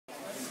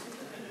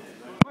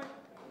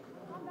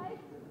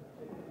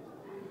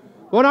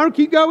Go on, Aaron,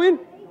 keep going.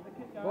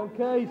 Go on,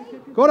 Case.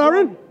 Go on,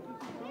 Aaron.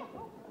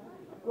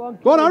 Go on,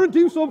 Go on, Aaron,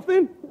 do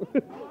something.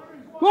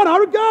 Go on,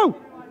 Aaron, go.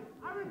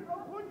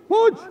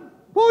 Punch.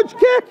 Punch,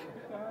 kick.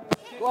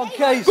 Go on,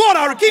 Case. Go on,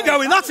 Aaron, keep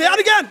going. That's it. And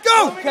again,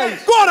 go.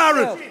 Go on,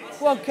 Aaron.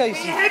 Go on,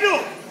 Casey.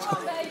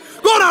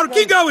 Go on, Aaron,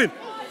 keep going.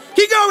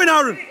 Keep going,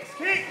 Aaron.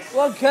 Go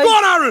on, Case. Go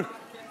on, Aaron.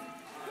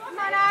 Come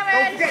on,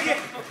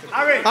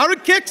 Aaron. Aaron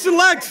kicks and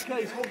legs.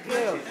 Case, hold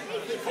Gail.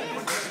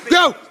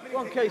 Go. Go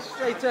on, Case,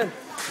 straight in.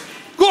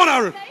 Go on,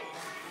 Aaron.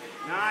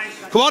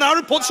 Come on,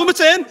 Aaron, put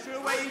something in.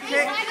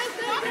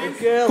 Hold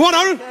Gail. Go on,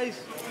 Aaron.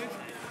 Case.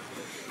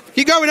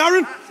 Keep going,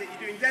 Aaron.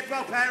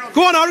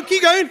 Go on, Aaron,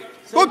 keep going.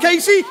 Go on,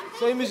 Casey.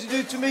 Same as you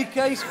do to me,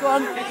 Case. Go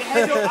on.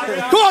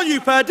 Go on,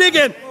 you pair, dig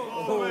in.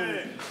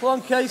 Go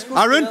on, Case. Go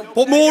Aaron, Gail.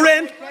 put more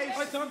in.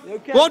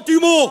 Okay. Go on, do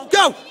more.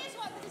 Go.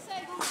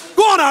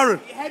 Go on, Aaron.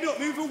 Head up,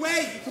 move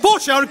away.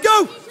 Push, Aaron,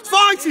 go.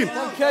 Fight him.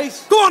 Go on,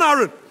 Case. Go on,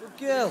 Aaron.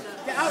 Good girl.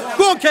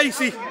 Go on,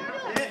 Casey.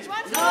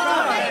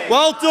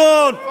 Well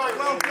done.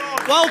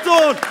 Well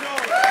done.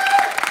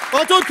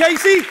 Well done,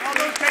 Casey. Well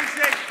done,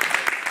 Casey.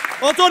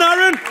 Well done,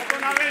 Aaron. Well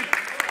done, Aaron.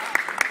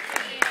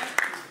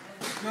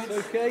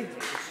 Okay.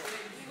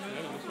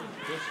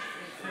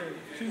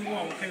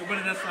 2-1, okay, we're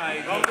winning that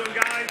side. Well done,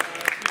 guys.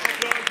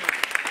 Well done.